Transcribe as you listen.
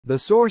The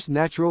Source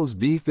Naturals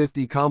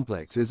B50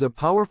 Complex is a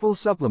powerful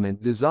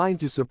supplement designed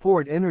to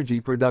support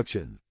energy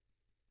production.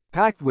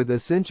 Packed with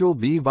essential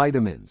B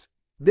vitamins,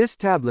 this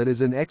tablet is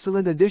an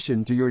excellent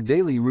addition to your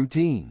daily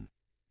routine.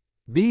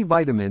 B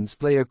vitamins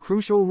play a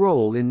crucial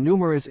role in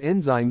numerous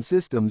enzyme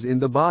systems in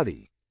the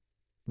body.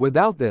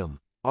 Without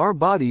them, our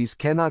bodies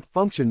cannot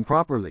function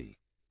properly.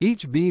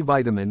 Each B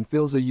vitamin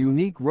fills a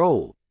unique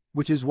role,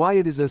 which is why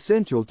it is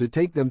essential to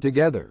take them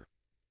together.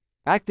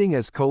 Acting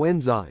as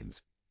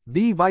coenzymes,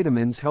 B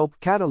vitamins help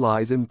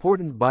catalyze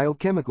important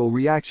biochemical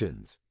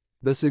reactions.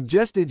 The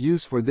suggested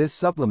use for this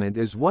supplement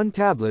is 1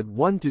 tablet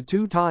 1 to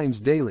 2 times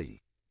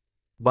daily.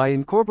 By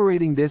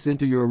incorporating this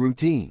into your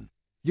routine,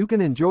 you can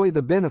enjoy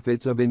the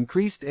benefits of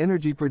increased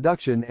energy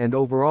production and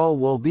overall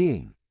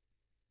well-being.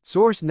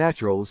 Source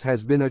Naturals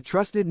has been a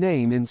trusted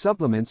name in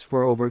supplements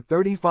for over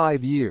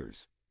 35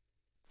 years.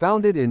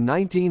 Founded in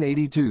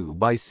 1982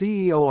 by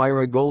CEO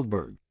Ira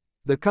Goldberg,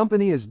 the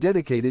company is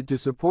dedicated to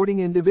supporting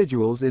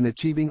individuals in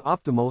achieving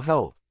optimal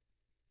health.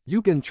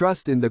 You can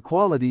trust in the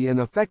quality and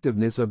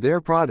effectiveness of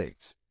their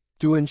products.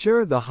 To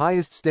ensure the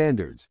highest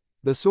standards,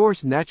 the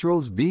Source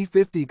Naturals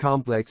B50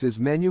 Complex is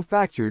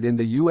manufactured in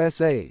the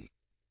USA.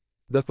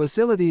 The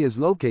facility is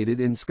located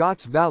in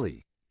Scotts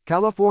Valley,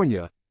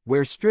 California,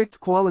 where strict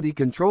quality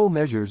control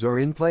measures are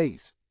in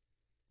place.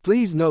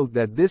 Please note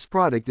that this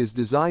product is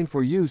designed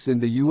for use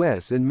in the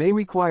US and may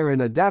require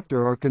an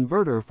adapter or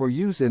converter for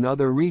use in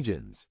other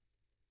regions.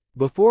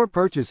 Before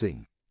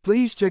purchasing,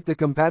 please check the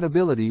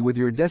compatibility with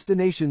your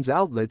destination's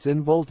outlets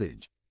and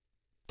voltage.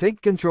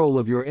 Take control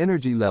of your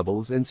energy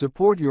levels and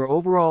support your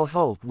overall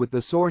health with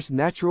the Source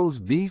Naturals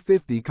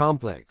B50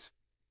 Complex.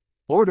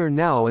 Order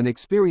now and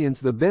experience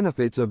the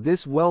benefits of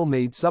this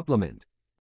well-made supplement.